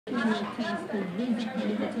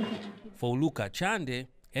For Luca Chande,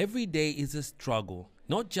 every day is a struggle,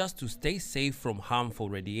 not just to stay safe from harmful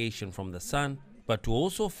radiation from the sun, but to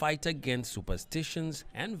also fight against superstitions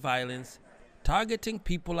and violence targeting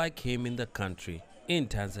people like him in the country. In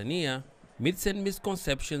Tanzania, myths and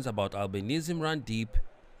misconceptions about albinism run deep,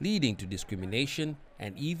 leading to discrimination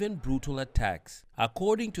and even brutal attacks.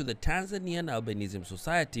 According to the Tanzania Albinism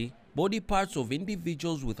Society, body parts of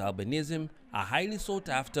individuals with albinism are highly sought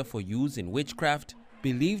after for use in witchcraft,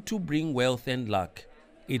 believed to bring wealth and luck.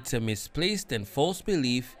 It's a misplaced and false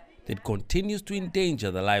belief that continues to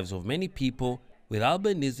endanger the lives of many people with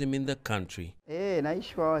albinism in the country. I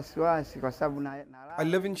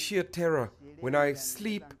live in sheer terror. When I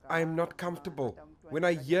sleep, I am not comfortable. When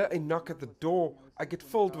I hear a knock at the door, I get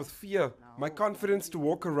filled with fear. My confidence to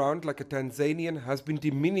walk around like a Tanzanian has been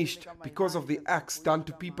diminished because of the acts done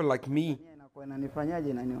to people like me.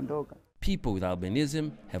 People with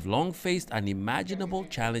albinism have long faced unimaginable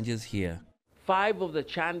challenges here. 5 of the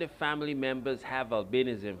Chande family members have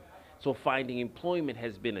albinism, so finding employment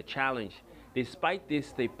has been a challenge. Despite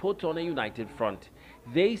this, they put on a united front.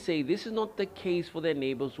 They say this is not the case for their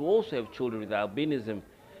neighbors who also have children with albinism,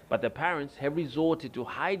 but the parents have resorted to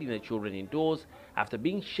hiding their children indoors after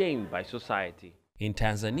being shamed by society. In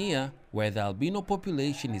Tanzania, where the albino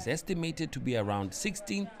population is estimated to be around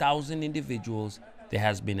 16,000 individuals, there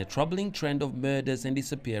has been a troubling trend of murders and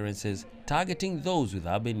disappearances targeting those with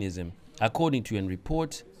albinism. According to UN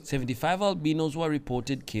reports, 75 albinos were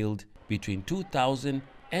reported killed between 2000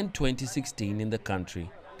 and 2016 in the country.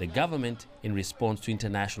 The government, in response to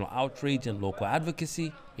international outrage and local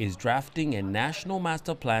advocacy, is drafting a national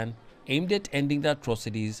master plan aimed at ending the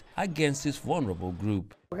atrocities against this vulnerable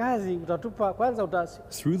group.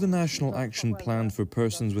 Through the National Action Plan for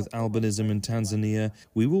Persons with Albinism in Tanzania,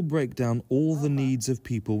 we will break down all the needs of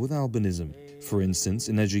people with albinism. For instance,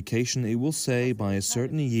 in education, it will say by a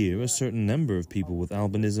certain year, a certain number of people with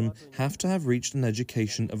albinism have to have reached an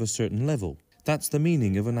education of a certain level. That's the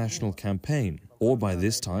meaning of a national campaign. Or by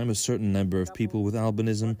this time, a certain number of people with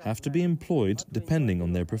albinism have to be employed depending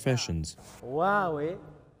on their professions.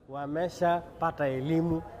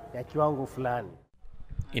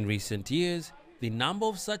 In recent years, the number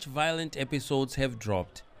of such violent episodes have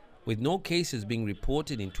dropped, with no cases being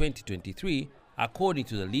reported in 2023, according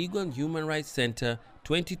to the Legal and Human Rights Center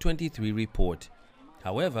 2023 report.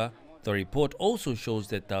 However, the report also shows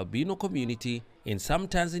that the albino community in some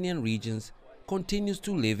Tanzanian regions continues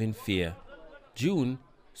to live in fear. June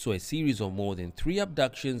saw a series of more than 3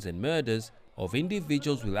 abductions and murders of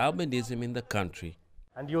individuals with albinism in the country.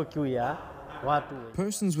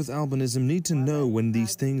 Persons with albinism need to know when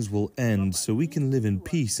these things will end so we can live in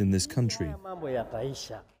peace in this country.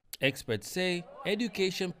 Experts say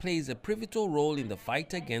education plays a pivotal role in the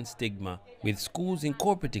fight against stigma, with schools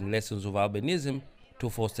incorporating lessons of albinism to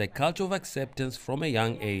foster a culture of acceptance from a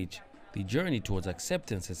young age. The journey towards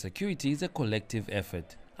acceptance and security is a collective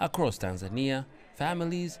effort. Across Tanzania,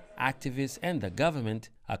 families, activists, and the government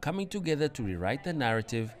are coming together to rewrite the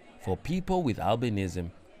narrative for people with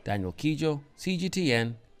albinism. Daniel Kijo,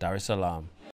 CGTN, Dar es Salaam.